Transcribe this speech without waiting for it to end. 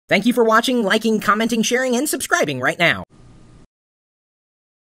Thank you for watching, liking, commenting, sharing, and subscribing right now.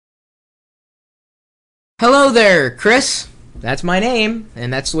 Hello there, Chris. That's my name,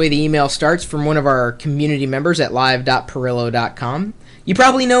 and that's the way the email starts from one of our community members at live.pirillo.com. You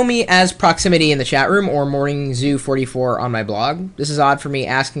probably know me as Proximity in the chat room or Morning Zoo 44 on my blog. This is odd for me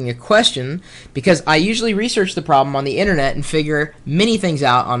asking a question because I usually research the problem on the internet and figure many things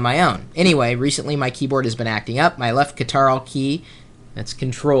out on my own. Anyway, recently my keyboard has been acting up. My left guitar key, that's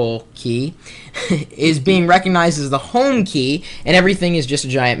control key, is being recognized as the home key, and everything is just a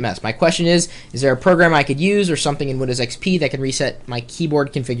giant mess. My question is there a program I could use or something in Windows XP that can reset my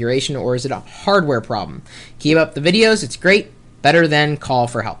keyboard configuration, or is it a hardware problem? Keep up the videos. It's great. Better than call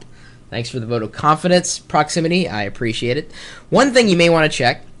for help. Thanks for the vote of confidence, Proximity. I appreciate it. One thing you may want to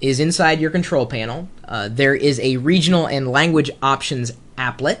check is inside your control panel, there is a regional and language options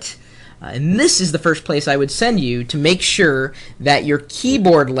applet. And this is the first place I would send you to make sure that your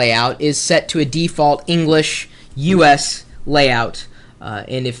keyboard layout is set to a default English US layout.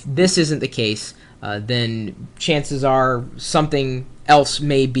 And if this isn't the case, then chances are something else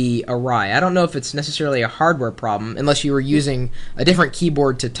may be awry. I don't know if it's necessarily a hardware problem unless you were using a different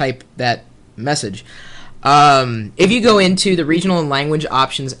keyboard to type that message. If you go into the regional and language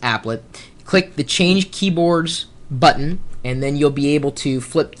options applet, click the change keyboards button, and then you'll be able to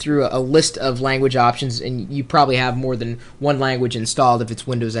flip through a list of language options, and you probably have more than one language installed if it's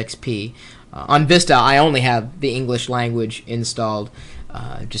Windows XP. On Vista, I only have the English language installed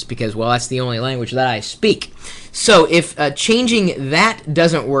just because, well, that's the only language that I speak. So if changing that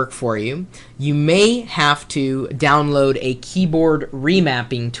doesn't work for you, you may have to download a keyboard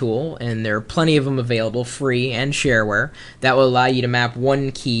remapping tool, and there are plenty of them available, free and shareware, that will allow you to map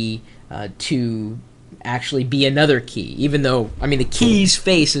one key to actually be another key, even though, I mean, the key's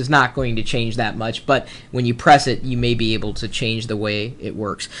face is not going to change that much, but when you press it, you may be able to change the way it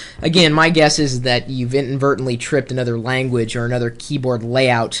works. Again, my guess is that you've inadvertently tripped another language or another keyboard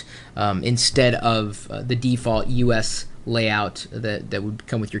layout instead of the default US layout that would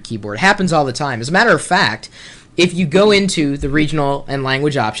come with your keyboard. It happens all the time. As a matter of fact, if you go into the regional and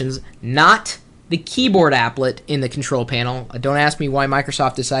language options, not the keyboard applet in the control panel, don't ask me why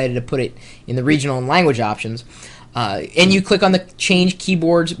Microsoft decided to put it in the regional and language options, and you click on the change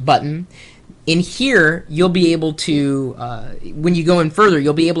keyboards button, in here you'll be able to, when you go in further,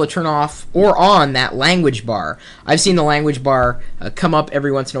 you'll be able to turn off or on that language bar. I've seen the language bar come up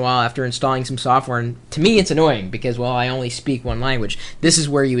every once in a while after installing some software, and to me it's annoying because, well, I only speak one language. This is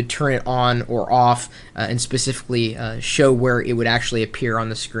where you would turn it on or off and specifically show where it would actually appear on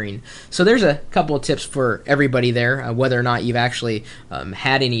the screen. So there's a couple of tips for everybody there, whether or not you've actually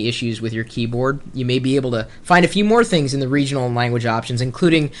had any issues with your keyboard. You may be able to find a few more things in the regional and language options,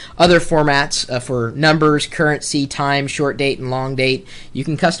 including other formats for numbers, currency, time, short date, and long date. You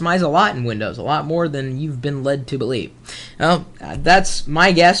can customize a lot in Windows, a lot more than you've been led to believe. Well, that's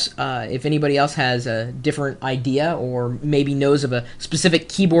my guess. If anybody else has a different idea or maybe knows of a specific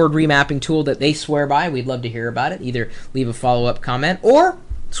keyboard remapping tool that they swear by, we'd love to hear about it. Either leave a follow-up comment or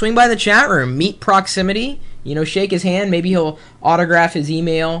swing by the chat room, meet Proximity, shake his hand, maybe he'll autograph his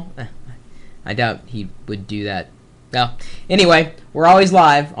email. I doubt he would do that. Well, anyway, we're always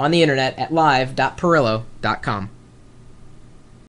live on the internet at live.pirillo.com.